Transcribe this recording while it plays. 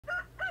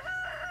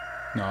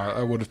No,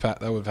 I would have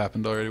that would have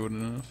happened already,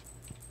 wouldn't it have?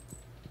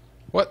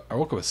 What? I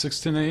woke up at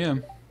 6:10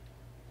 a.m.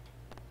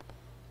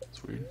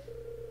 That's weird.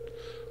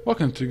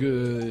 Welcome to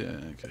good.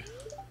 Yeah, okay.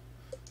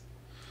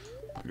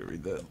 I'm gonna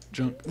read that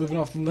junk. Living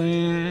off the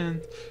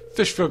land.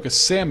 Fish focus.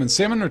 Salmon.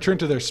 Salmon return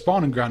to their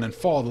spawning ground in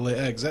fall to lay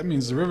eggs. That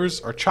means the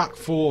rivers are chock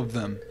full of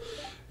them.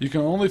 You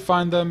can only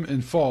find them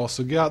in fall,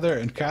 so get out there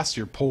and cast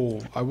your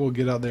pole. I will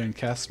get out there and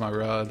cast my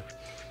rod.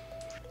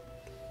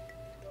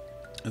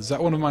 Is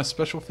that one of my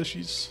special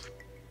fishies?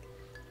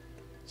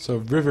 So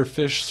river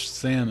fish,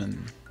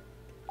 salmon.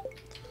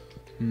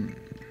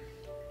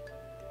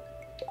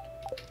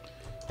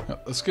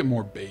 Let's get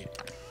more bait.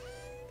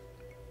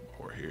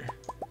 Over here.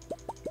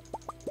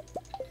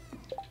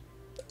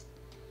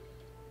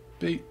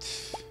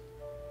 Bait.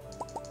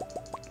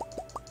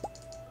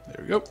 There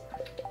we go.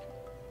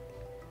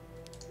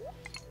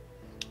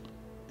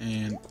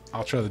 And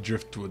I'll try the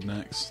driftwood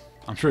next.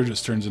 I'm sure it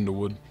just turns into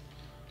wood.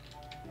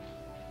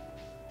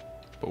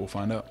 But we'll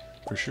find out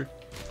for sure.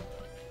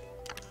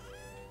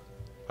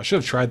 I should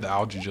have tried the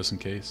algae just in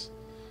case.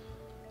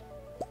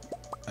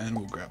 And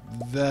we'll grab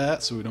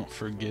that so we don't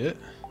forget.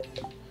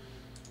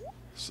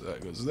 So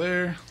that goes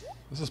there.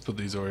 Let's just put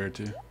these over here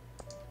too.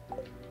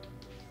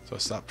 So I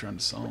stopped trying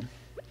to sell them.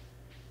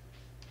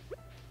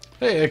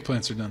 Hey,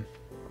 eggplants are done.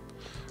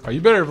 Alright,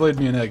 you better have laid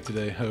me an egg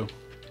today, ho.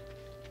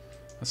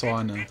 That's all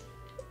I know.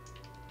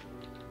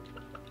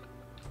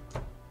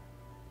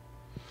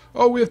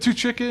 Oh, we have 2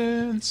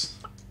 chickens!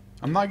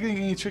 I'm not getting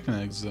any chicken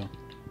eggs though.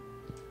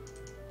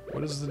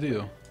 What is the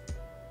deal?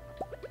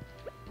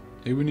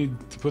 Maybe we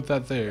need to put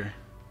that there.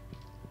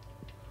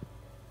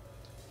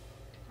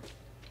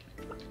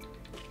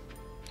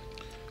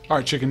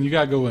 Alright, chicken, you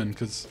gotta go in,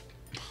 because...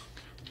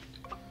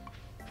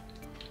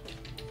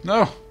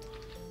 No!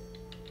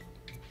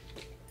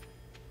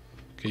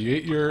 Okay, you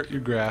ate your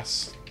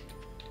grass.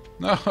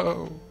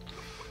 No!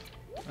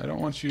 I don't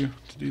want you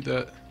to do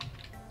that.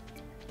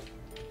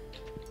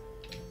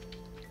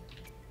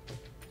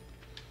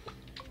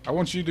 I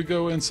want you to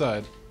go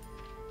inside.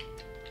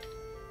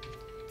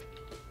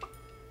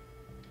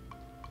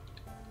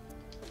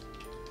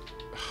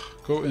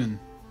 Go in.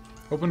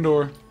 Open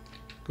door.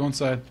 Go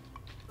inside.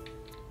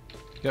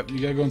 Yep, you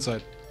gotta go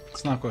inside.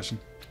 It's not a question.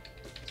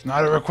 It's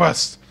not a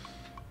request.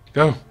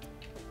 Go.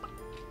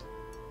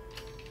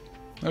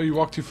 No, you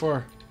walk too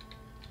far.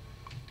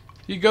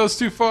 He goes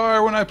too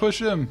far when I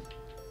push him.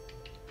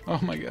 Oh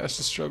my gosh,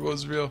 the struggle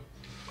is real.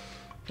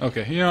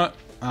 Okay, you know what?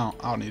 I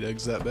don't need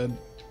eggs that bad.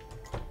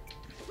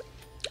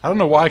 I don't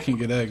know why I can't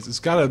get eggs. It's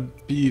gotta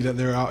be that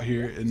they're out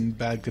here in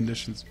bad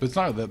conditions. But it's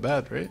not that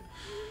bad, right?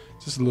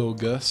 Just a little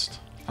gust.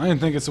 I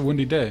didn't think it's a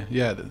windy day.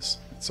 Yeah, it is.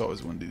 It's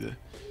always a windy day.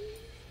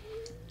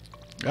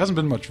 There hasn't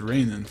been much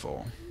rain in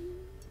fall.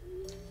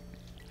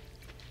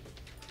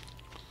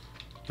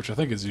 Which I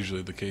think is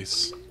usually the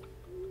case.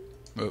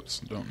 Oops,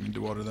 don't need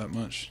to water that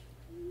much.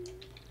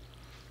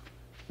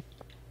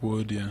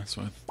 Wood, yeah, that's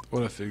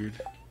what I figured.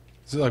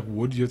 Is it like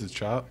wood you have to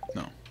chop?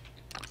 No.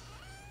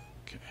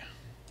 Okay.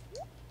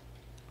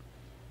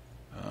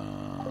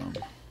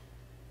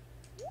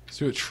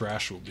 See what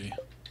trash will be.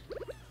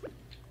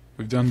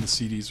 We've done the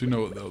CDs, we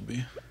know what they'll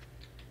be.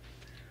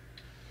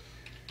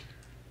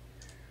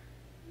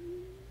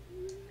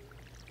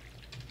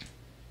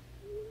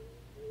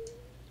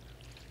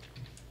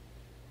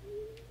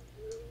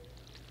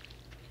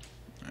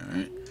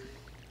 Alright.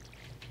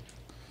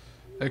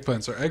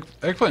 Eggplants are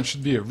eggplant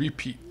should be a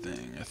repeat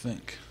thing, I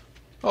think.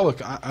 Oh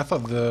look, I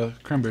thought the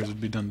cranberries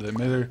would be done today.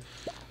 Maybe they're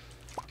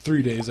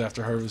 3 days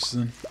after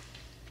harvesting.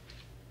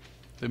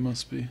 They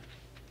must be.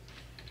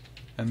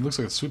 And it looks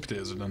like the sweet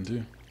potatoes are done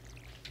too.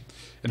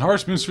 In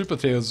Harvest Moon, sweet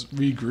potatoes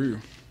regrew.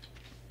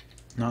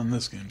 Not in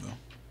this game though.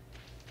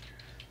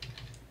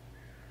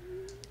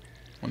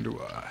 Wonder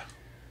why.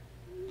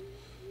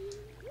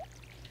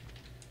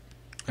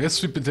 I guess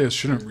sweet potatoes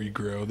shouldn't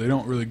regrow. They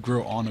don't really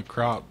grow on a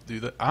crop, do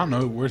they? I don't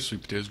know where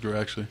sweet potatoes grow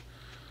actually.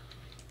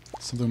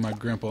 Something my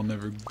grandpa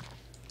never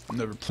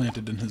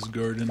planted in his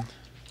garden.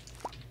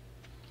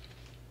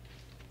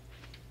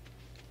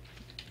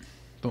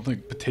 Don't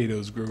think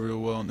potatoes grow real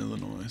well in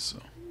Illinois, so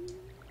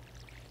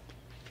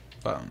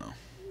I don't know.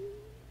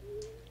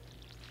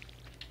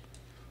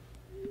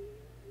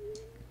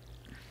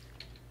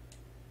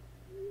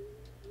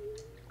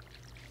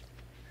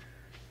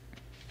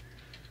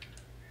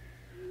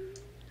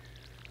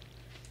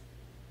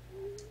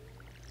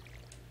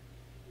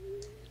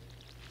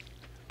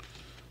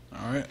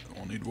 Alright,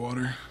 we'll need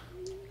water.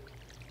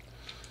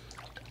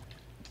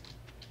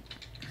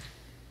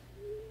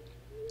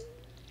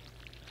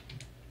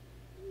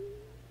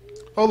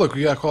 Oh look,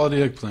 we got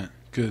quality eggplant.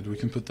 Good, we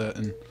can put that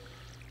in.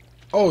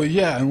 Oh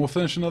yeah, and we'll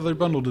finish another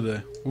bundle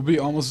today. We'll be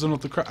almost done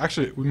with the crop.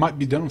 Actually, we might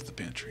be done with the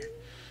pantry.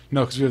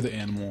 No, because we have the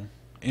animal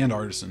and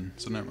artisan,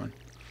 so never mind.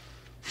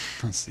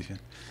 Let's see.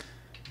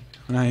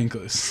 Not even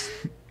close.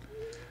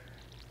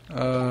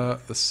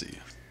 Let's see.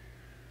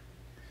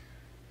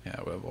 Yeah,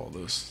 we have all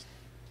those.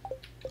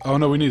 Oh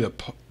no, we need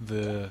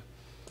the.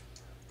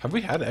 Have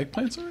we had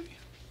eggplants already?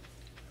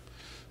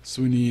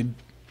 So we need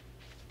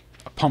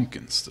a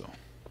pumpkin still.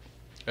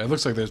 It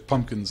looks like there's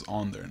pumpkins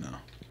on there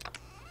now.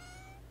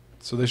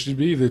 So they should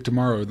be either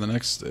tomorrow or the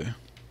next day,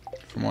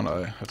 from what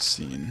I have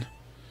seen.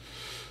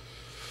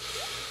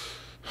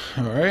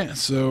 Alright,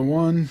 so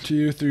 1,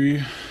 2,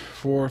 3,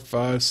 4,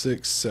 5,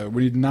 6, 7.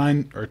 We need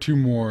 9 or 2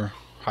 more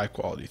high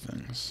quality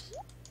things.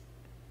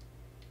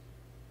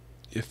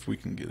 If we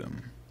can get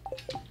them.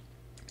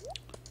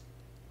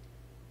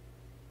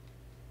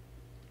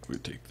 We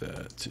take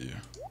that too.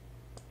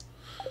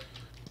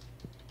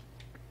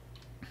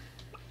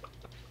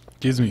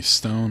 Gives me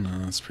stone.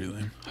 Oh, that's pretty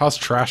lame. How's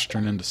trash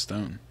turn into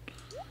stone?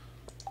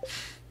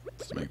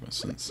 Doesn't make much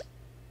sense.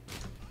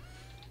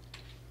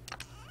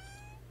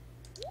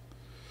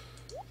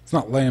 It's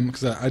not lame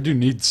because I do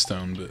need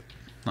stone, but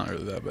not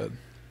really that bad.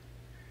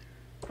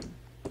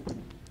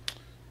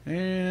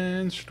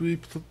 And should we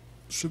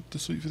ship the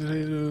sweet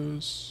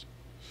potatoes?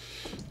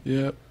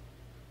 Yep.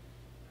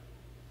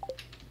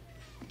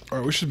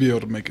 Alright, we should be able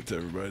to make it to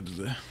everybody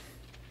today.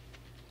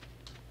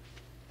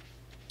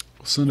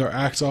 We'll send our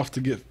axe off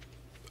to get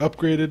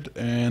upgraded,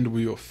 and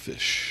we will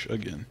fish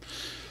again.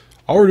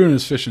 All we're doing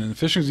is fishing, and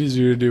fishing is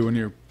easier to do when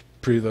you're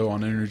pretty low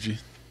on energy.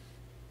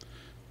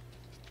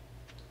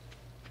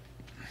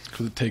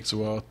 Because it takes a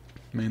while,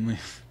 mainly.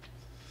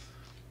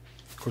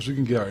 Of course, we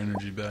can get our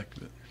energy back,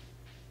 but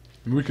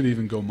I mean, we could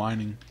even go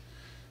mining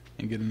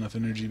and get enough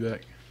energy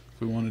back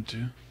if we wanted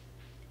to.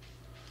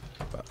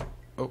 But,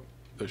 oh,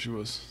 there she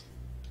was.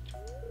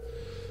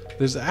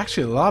 There's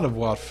actually a lot of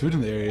wild food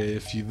in the area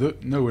if you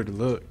know where to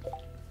look.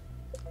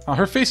 Oh,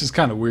 her face is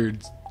kind of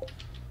weird.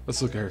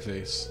 Let's look at her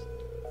face.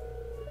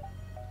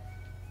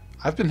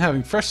 I've been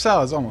having fresh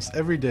salads almost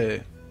every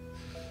day.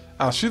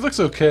 Oh, she looks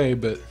okay,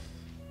 but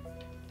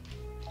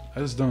I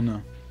just don't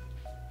know.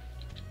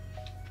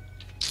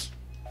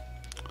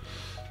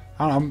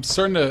 I don't know, I'm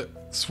starting to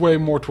sway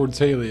more towards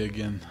Haley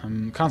again.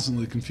 I'm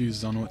constantly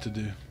confused on what to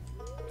do.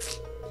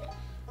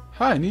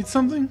 Hi, need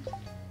something?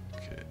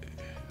 Okay,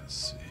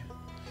 let's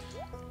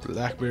see.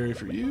 Blackberry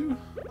for you,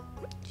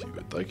 if you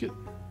would like it.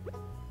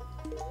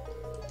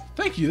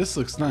 Thank you, this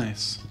looks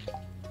nice.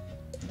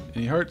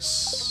 Any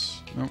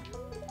hearts? Nope.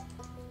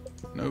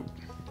 Nope.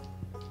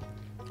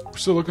 We're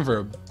still looking for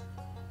a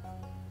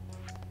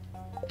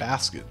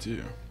basket,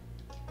 too.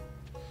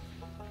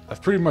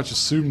 I've pretty much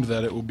assumed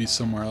that it will be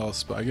somewhere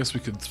else, but I guess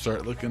we could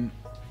start looking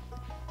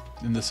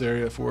in this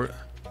area for it.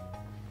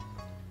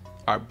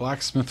 Alright,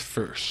 blacksmith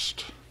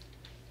first.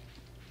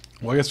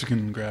 Well, I guess we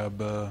can grab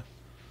the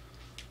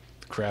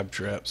crab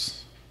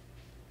traps.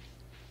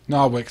 No,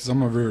 I'll wait, because I'm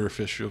going to river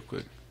fish real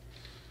quick.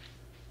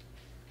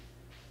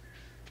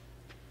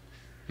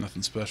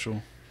 Nothing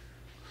special.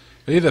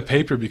 Maybe the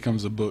paper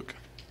becomes a book.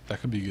 That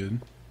could be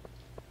good.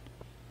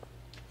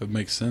 That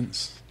makes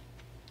sense.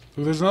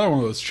 Ooh, there's another one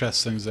of those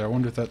chest things there. I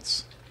wonder if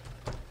that's...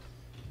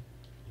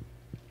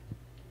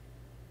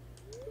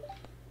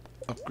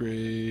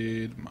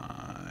 Upgrade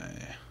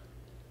my...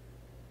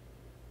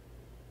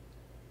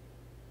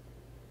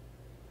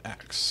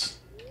 axe.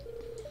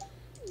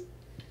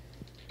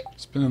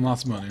 Spending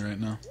lots of money right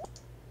now.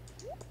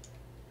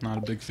 Not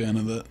a big fan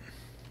of that.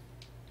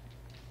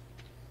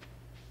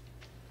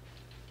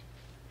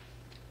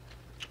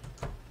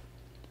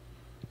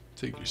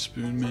 Take your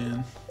spoon,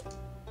 man.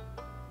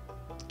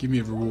 Give me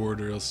a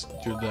reward or else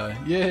you'll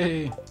die.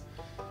 Yay!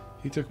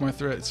 He took my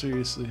threat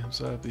seriously. I'm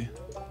so happy.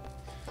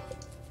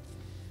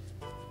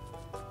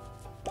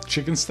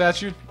 Chicken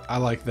statue? I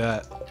like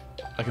that.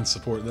 I can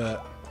support that.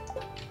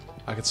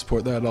 I can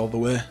support that all the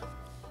way.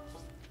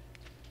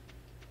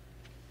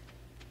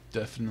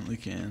 Definitely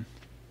can.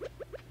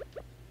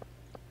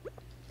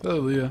 Hello,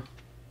 Leah.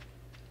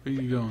 Where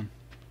are you going?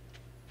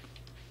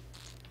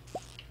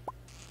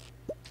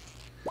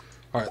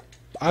 Alright.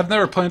 I've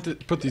never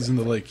put these in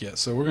the lake yet,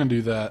 so we're going to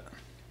do that.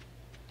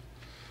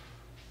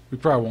 We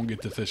probably won't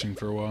get to fishing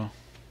for a while.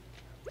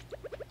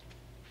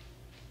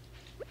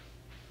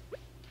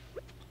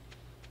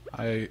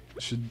 I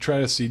should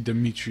try to see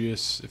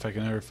Demetrius if I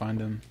can ever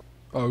find him.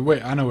 Oh,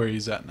 wait, I know where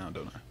he's at now,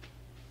 don't I?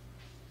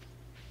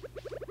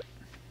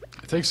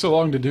 It takes so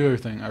long to do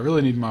everything. I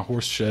really need my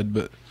horse shed,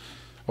 but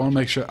I want to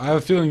make sure. I have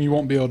a feeling you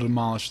won't be able to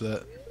demolish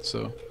that.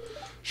 So,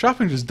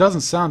 shopping just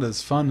doesn't sound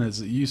as fun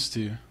as it used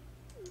to.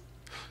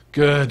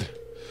 Good.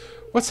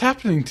 What's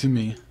happening to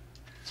me?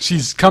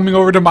 She's coming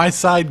over to my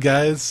side,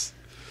 guys.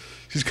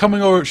 She's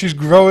coming over. She's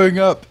growing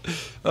up.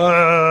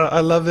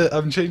 I love it.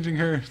 I'm changing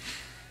her.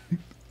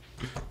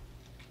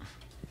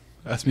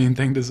 That's a mean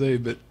thing to say,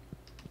 but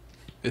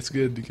it's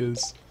good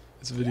because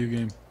it's a video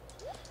game.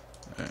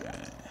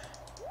 Alright.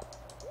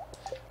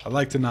 I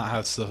like to not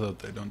have stuff out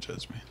there. Don't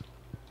judge me.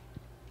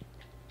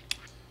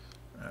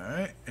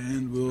 Alright,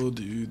 and we'll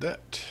do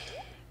that.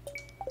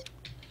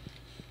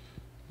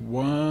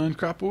 One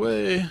crop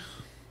away.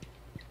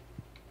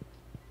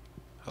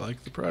 I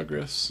like the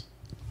progress.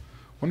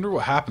 Wonder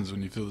what happens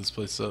when you fill this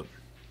place up.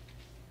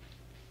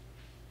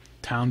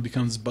 Town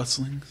becomes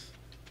bustling.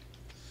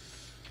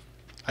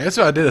 I guess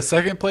if I did a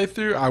second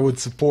playthrough, I would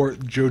support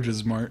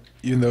Joja's Mart,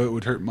 even though it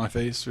would hurt my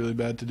face really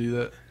bad to do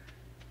that.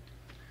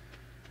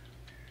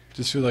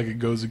 Just feel like it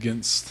goes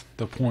against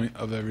the point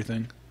of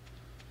everything.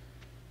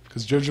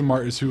 Because Jojo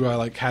Mart is who I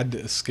like had to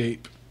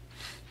escape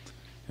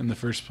in the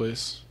first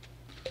place.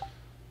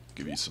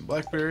 Give you some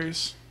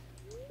blackberries.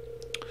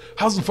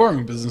 How's the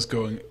farming business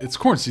going? It's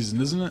corn season,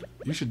 isn't it?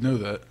 You should know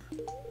that.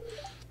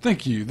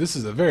 Thank you. This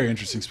is a very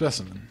interesting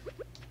specimen.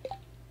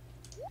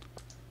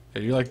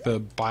 Yeah, you're like the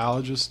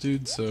biologist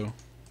dude, so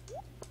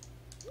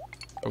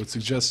I would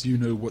suggest you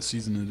know what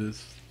season it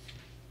is.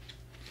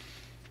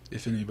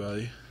 If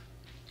anybody.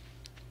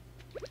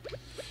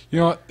 You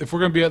know what? If we're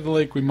going to be at the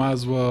lake, we might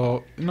as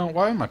well... No,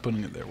 why am I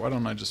putting it there? Why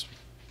don't I just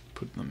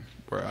put them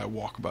where I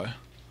walk by?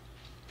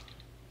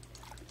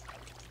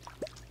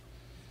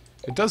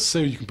 It does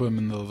say you can put them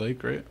in the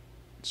lake, right?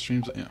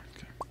 Streams... Yeah,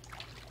 okay.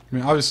 I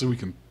mean, obviously we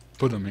can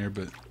put them here,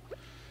 but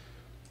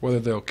whether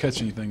they'll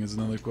catch anything is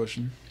another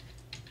question.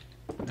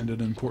 And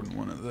an important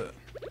one at that.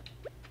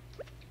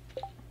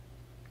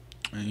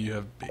 And you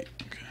have bait.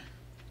 Okay.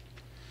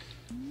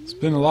 It's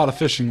been a lot of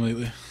fishing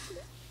lately.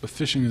 But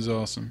fishing is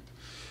awesome.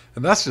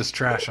 And that's just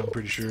trash, I'm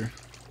pretty sure.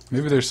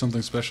 Maybe there's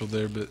something special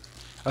there, but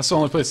that's the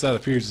only place that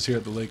appears is here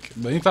at the lake.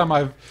 But anytime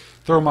I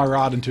throw my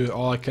rod into it,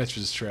 all I catch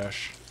is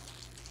trash.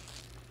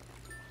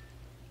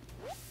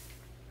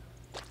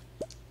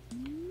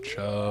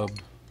 Chub.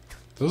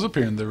 Those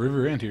appear in the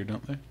river and here,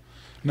 don't they?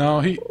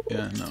 No,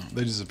 yeah, no.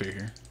 They just appear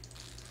here.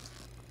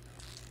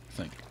 I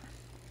think.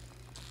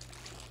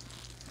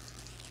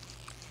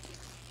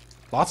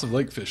 Lots of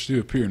lake fish do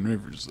appear in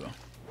rivers, though.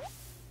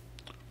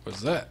 What's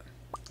that?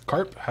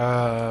 Carp?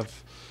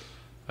 Have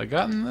I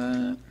gotten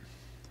that?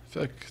 I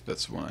feel like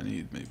that's one I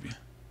need, maybe.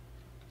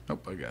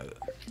 Nope, I got it.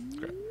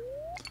 Crap.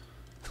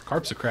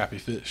 Carp's a crappy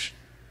fish.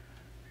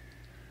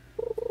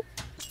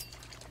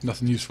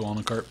 Nothing useful on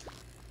a carp.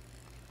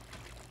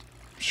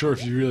 Sure,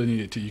 if you really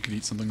needed to, you could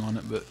eat something on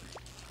it, but...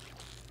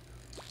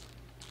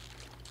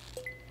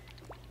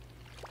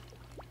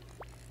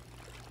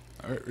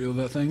 Alright, reel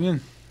that thing in.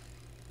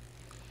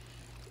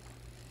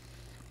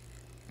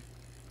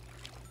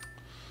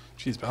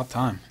 Jeez, about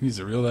time. He needs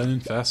to reel that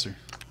in faster.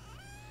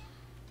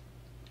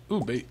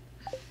 Ooh, bait.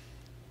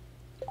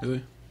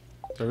 Really?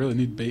 Do I really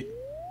need bait?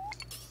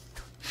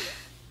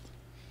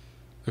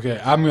 Okay,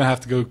 I'm gonna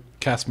have to go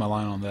cast my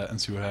line on that and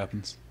see what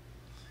happens.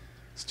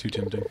 It's too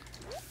tempting.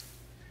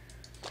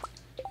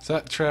 Is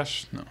that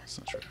trash? No, it's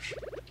not trash.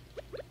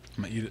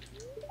 I'm gonna eat it.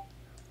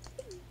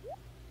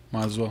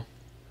 Might as well.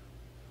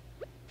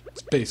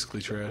 It's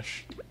basically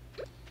trash.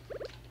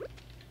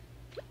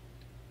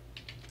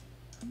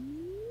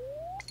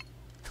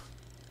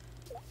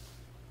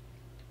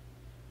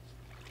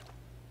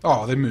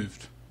 Oh, they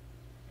moved.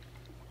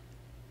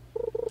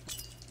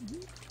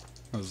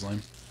 That was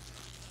lame.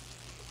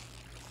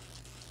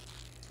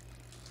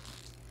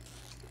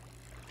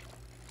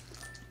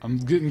 I'm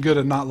getting good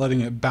at not letting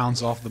it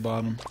bounce off the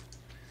bottom.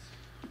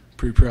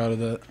 Pretty proud of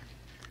that.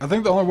 I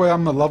think the only way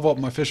I'm going to level up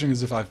my fishing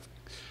is if I've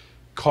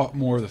caught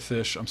more of the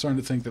fish. I'm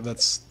starting to think that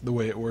that's the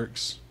way it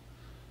works.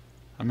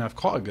 I mean, I've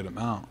caught a good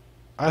amount.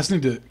 I just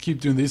need to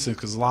keep doing these things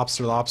because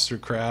lobster,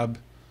 crab.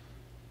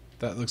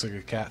 That looks like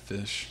a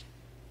catfish.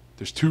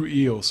 There's 2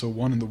 eels, so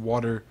one in the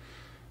water,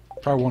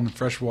 probably one in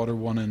freshwater,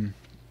 one in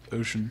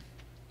ocean.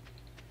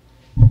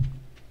 Let's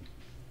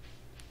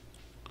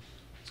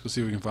go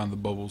see if we can find the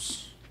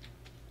bubbles.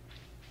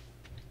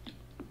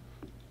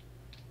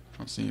 I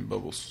don't see any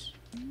bubbles.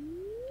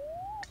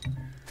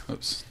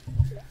 Oops.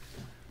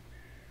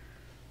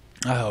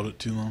 I held it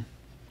too long.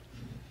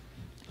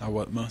 I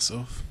wet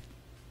myself.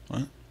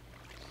 What?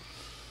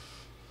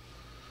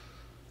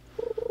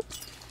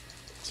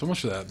 So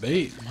much for that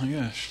bait. My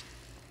gosh.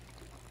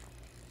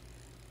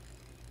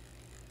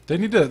 There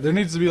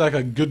needs to be like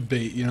a good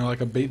bait, you know, like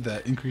a bait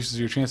that increases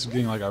your chance of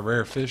getting like a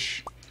rare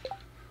fish.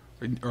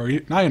 Or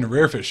not even a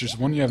rare fish, just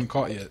one you haven't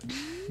caught yet.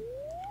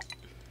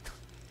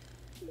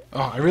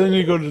 Oh, I really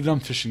need to go to the dumb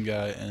fishing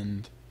guy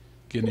and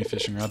get a new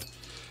fishing rod.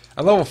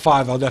 At level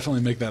 5, I'll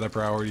definitely make that a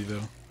priority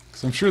though.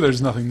 Because I'm sure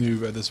there's nothing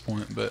new at this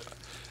point, but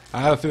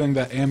I have a feeling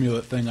that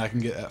amulet thing I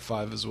can get at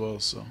 5 as well,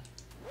 so.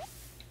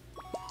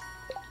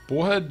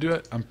 Bullhead, do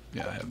I?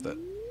 Yeah, I have that.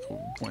 Oh,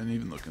 point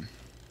even looking.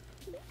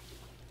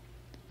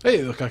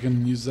 Hey, look, I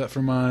can use that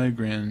for my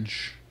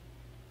Grange.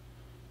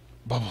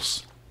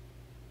 Bubbles.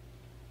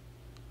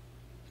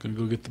 Gonna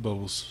go get the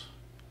bubbles.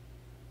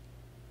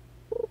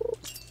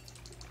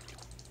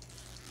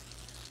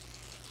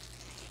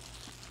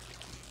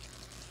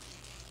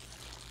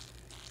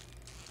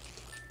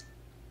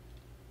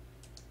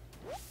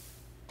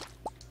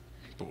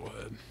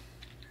 Bullhead.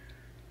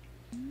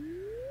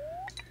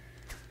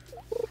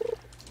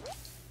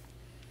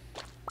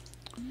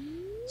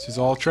 This is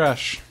all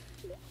trash.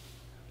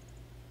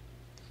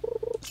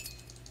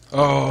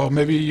 Oh,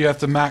 maybe you have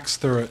to max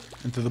throw it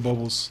into the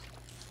bubbles.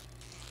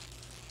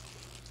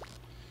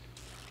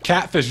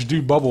 Catfish do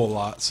bubble a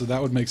lot, so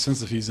that would make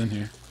sense if he's in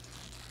here.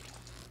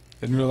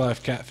 In real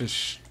life,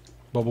 catfish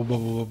bubble,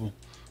 bubble, bubble.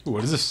 Ooh,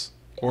 what is this?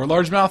 Or a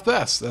largemouth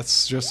bass.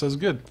 That's just as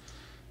good.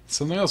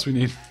 Something else we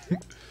need.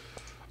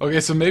 Okay,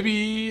 so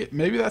maybe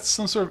that's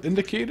some sort of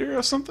indicator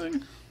or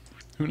something?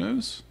 Who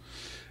knows?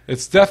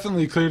 It's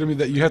definitely clear to me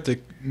that you have to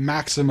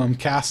maximum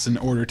cast in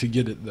order to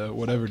get it, though,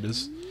 whatever it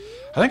is.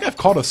 I think I've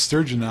caught a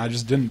sturgeon and I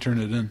just didn't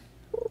turn it in.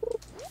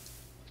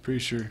 Pretty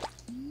sure.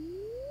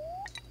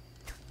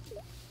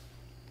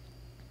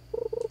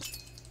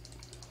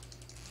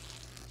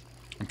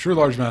 I'm sure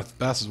largemouth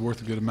bass is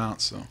worth a good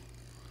amount, so.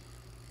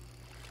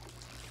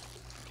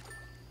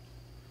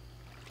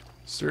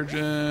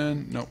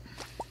 Sturgeon, nope.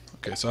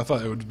 Okay, so I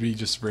thought it would be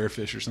just rare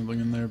fish or something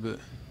in there, but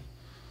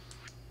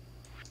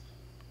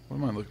what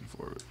am I looking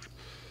for?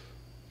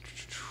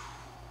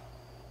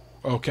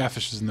 Oh,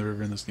 catfish is in the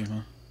river in this game,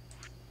 huh?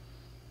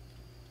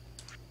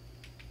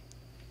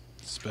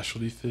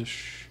 Specialty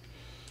fish.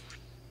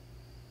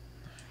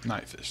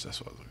 Night fish, that's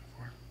what I was looking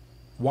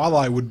for.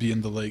 Walleye would be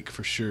in the lake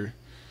for sure.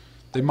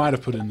 They might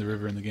have put it in the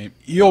river in the game.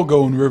 Eel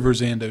go in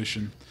rivers and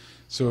ocean,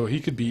 so he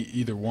could be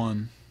either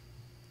one.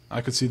 I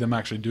could see them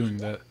actually doing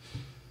that.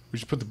 We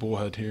should put the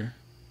bullhead here.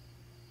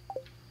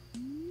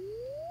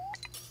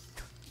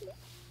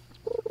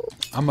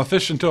 I'm a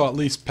fish until at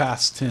least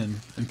past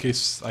 10, in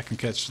case I can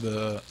catch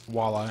the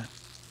walleye.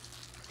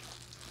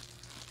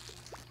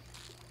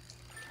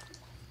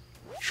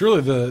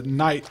 Surely the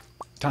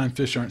nighttime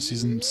fish aren't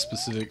season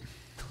specific.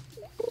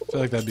 I feel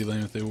like that'd be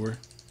lame if they were.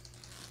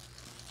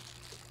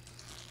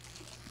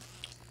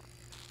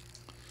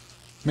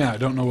 Man, I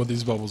don't know what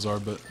these bubbles are,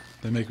 but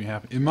they make me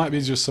happy. It might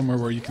be just somewhere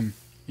where you can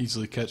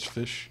easily catch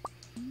fish.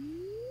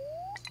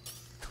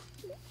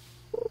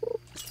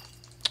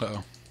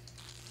 Uh-oh.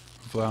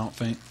 Hopefully I don't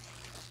faint.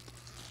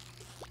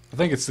 I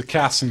think it's the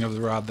casting of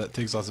the rod that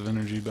takes lots of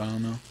energy, but I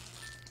don't know.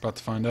 About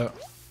to find out.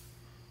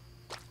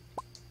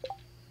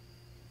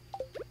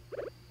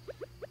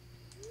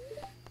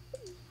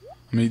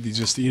 I'm gonna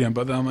just eat him,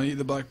 but then I'm gonna eat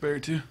the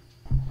blackberry too.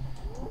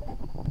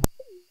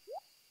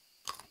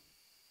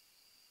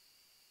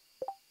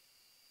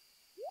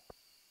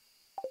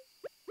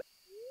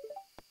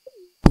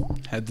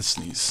 Had to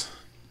sneeze.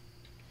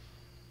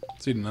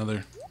 Let's eat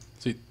another.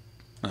 Let's eat.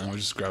 No, we'll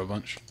just grab a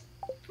bunch.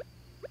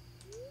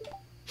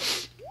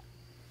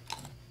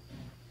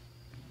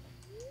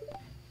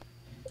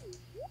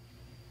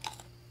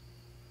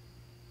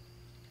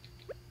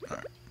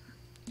 Alright.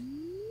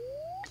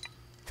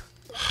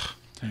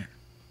 Dang.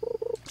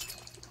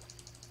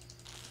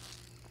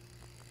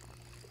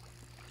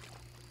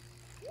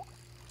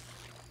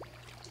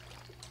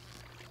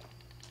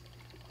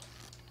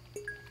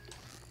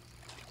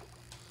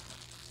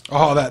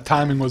 Oh, that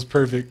timing was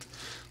perfect.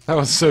 That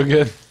was so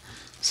good.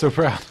 So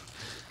proud.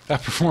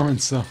 That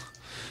performance, though.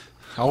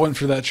 I went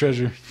for that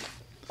treasure.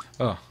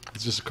 Oh,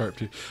 it's just a carp,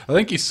 too. I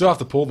think you still have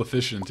to pull the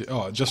fish into...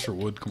 Oh, just for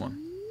wood. Come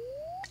on.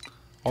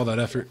 All that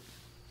effort.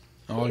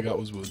 All I got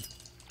was wood.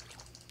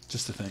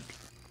 Just to think.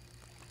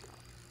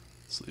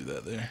 Let's leave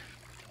that there.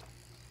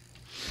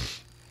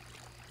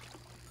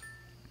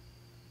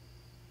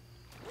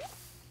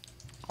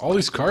 All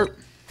these carp.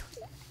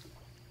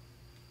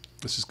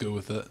 Let's just go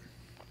with that.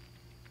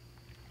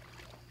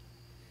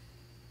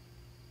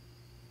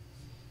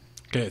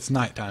 Okay, it's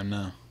nighttime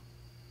now.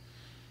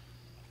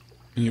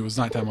 I mean, it was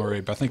nighttime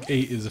already, but I think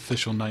 8 is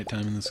official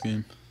nighttime in this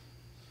game.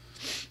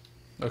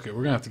 Okay,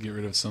 we're gonna have to get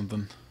rid of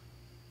something.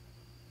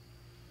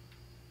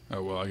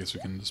 Oh, well, I guess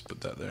we can just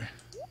put that there.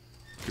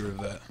 Get rid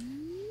of that.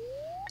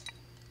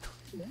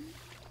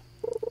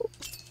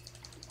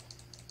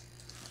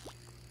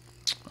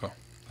 Oh,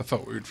 that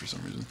felt weird for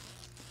some reason.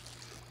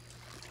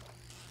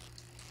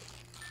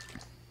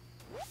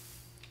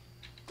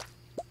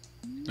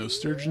 No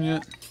sturgeon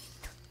yet?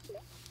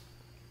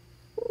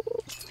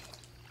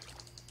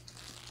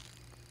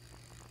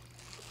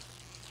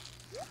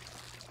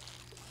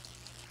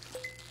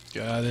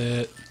 Got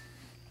it.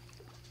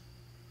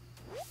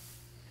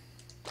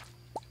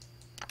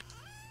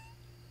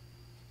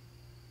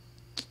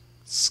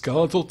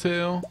 Skeletal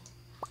tail.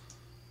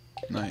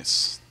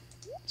 Nice.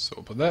 So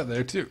we'll put that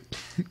there too.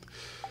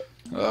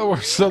 Oh,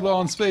 we're so low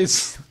on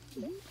space.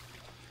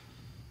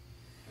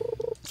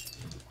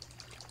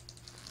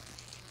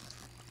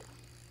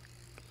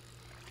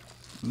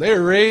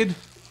 There, raid.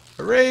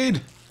 A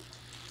raid.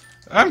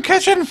 I'm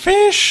catching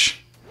fish.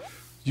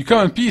 You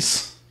come in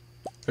peace.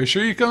 Are you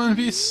sure you come in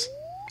peace?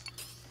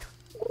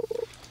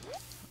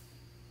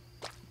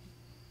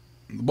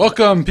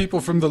 Welcome,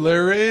 people from the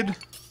Lair Raid.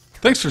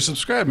 Thanks for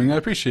subscribing. I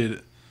appreciate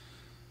it.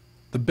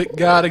 The Big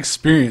God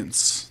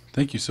Experience.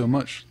 Thank you so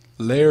much.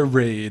 Lair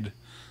Raid.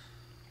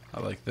 I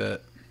like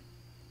that.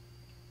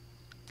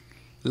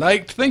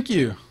 Liked. Thank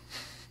you.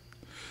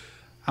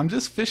 I'm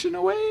just fishing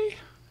away,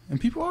 and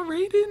people are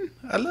raiding.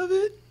 I love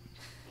it.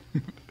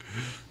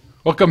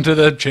 Welcome to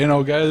the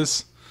channel,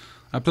 guys.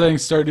 I'm playing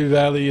Stardew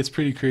Valley. It's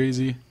pretty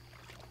crazy.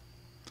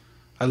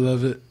 I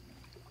love it.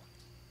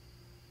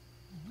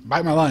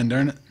 Bite my line,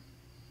 darn it.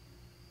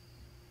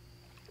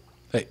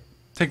 Hey,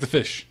 take the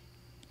fish.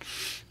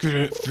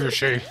 Good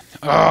fishy.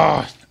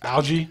 Ah,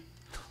 algae.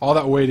 All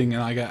that waiting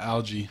and I got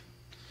algae.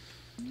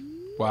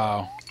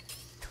 Wow.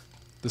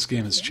 This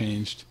game has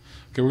changed.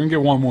 Okay, we're gonna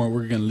get one more.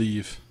 We're gonna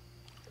leave.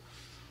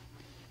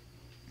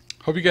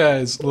 Hope you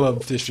guys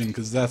love fishing,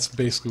 because that's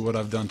basically what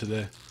I've done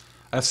today.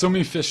 I have so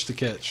many fish to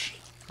catch.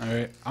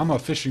 Alright, I'm a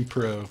fishing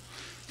pro.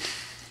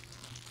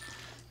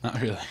 Not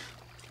really.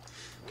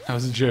 That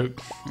was a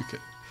joke. Okay.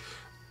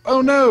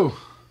 Oh no!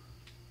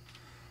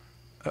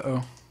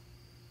 Uh-oh.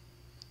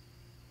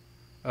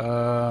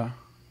 I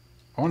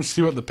want to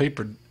see what the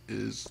paper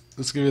is.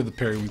 Let's give you the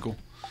periwinkle.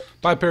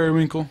 Bye,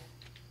 periwinkle.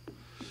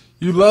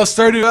 You love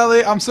Stardew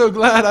Valley? I'm so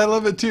glad. I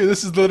love it too.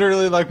 This is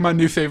literally like my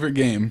new favorite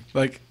game.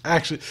 Like,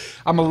 actually,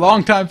 I'm a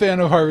longtime fan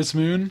of Harvest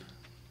Moon.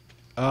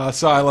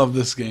 So I love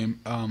this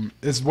game.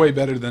 It's way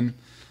better than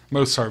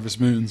most Harvest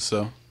Moons,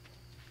 so.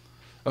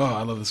 Oh,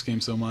 I love this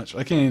game so much.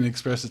 I can't even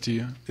express it to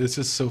you. It's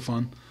just so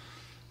fun.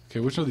 Okay,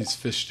 which of these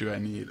fish do I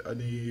need? I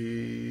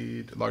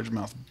need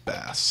largemouth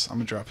bass. I'm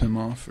gonna drop him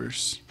off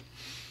first.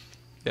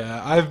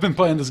 Yeah, I've been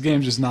playing this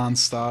game just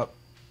non-stop.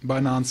 By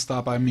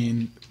non-stop, I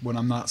mean when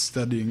I'm not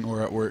studying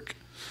or at work.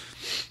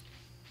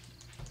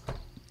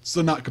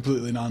 So not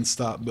completely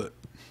non-stop, but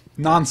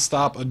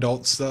non-stop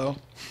adult style.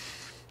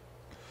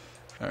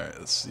 Alright,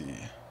 let's see.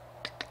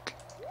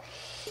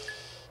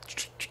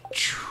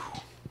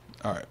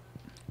 Alright.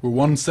 We're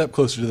one step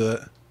closer to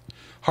that.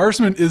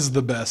 Harvest Moon is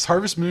the best.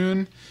 Harvest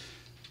Moon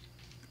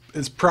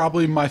is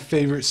probably my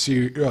favorite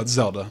series. Oh,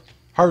 Zelda.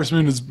 Harvest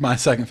Moon is my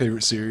second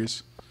favorite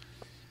series.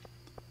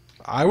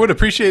 I would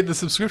appreciate the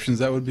subscriptions.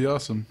 That would be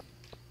awesome.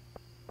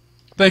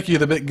 Thank you,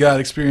 the Big God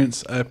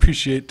Experience. I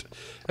appreciate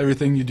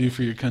everything you do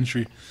for your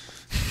country.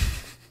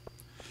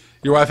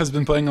 Your wife has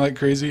been playing like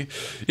crazy.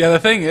 Yeah, the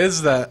thing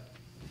is that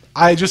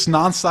I just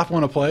nonstop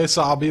want to play,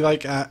 so I'll be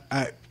like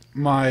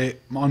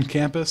on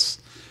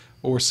campus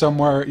or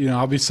somewhere, you know,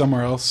 I'll be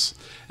somewhere else.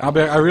 And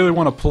I really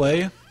want to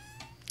play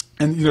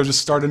and, you know, just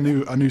start a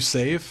new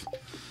save.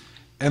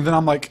 And then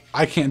I'm like,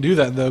 I can't do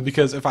that though,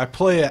 because if I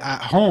play it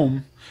at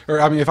home, or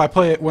I mean if I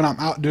play it when I'm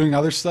out doing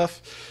other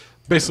stuff,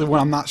 basically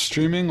when I'm not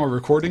streaming or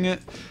recording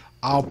it,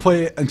 I'll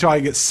play it until I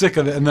get sick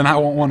of it and then I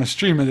won't want to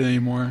stream it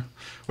anymore.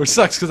 Which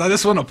sucks because I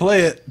just want to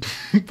play it,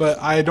 but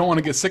I don't want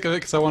to get sick of it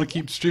because I want to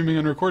keep streaming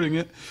and recording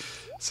it.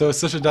 So it's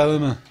such a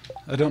dilemma.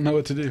 I don't know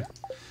what to do.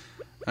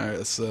 Alright,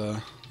 let's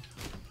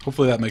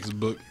hopefully that makes a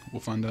book. We'll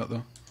find out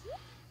though.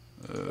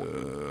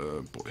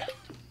 Boy.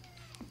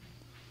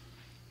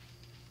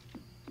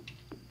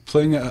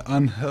 Playing at an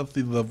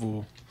unhealthy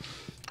level.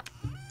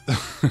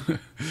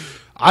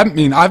 I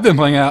mean, I've been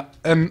playing out,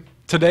 and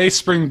today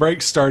spring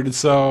break started,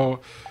 so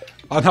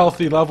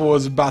unhealthy level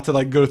is about to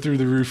like go through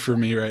the roof for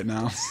me right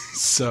now.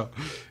 So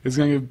it's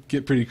gonna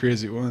get pretty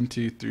crazy. 1,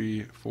 2,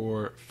 3,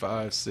 4,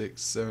 5,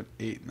 6, 7,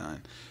 8,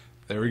 9.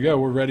 There we go.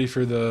 We're ready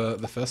for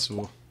the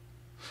festival.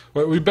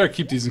 Well, we better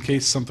keep these in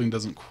case something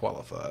doesn't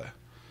qualify.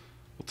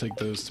 We'll take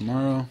those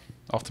tomorrow.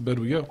 Off to bed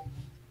we go.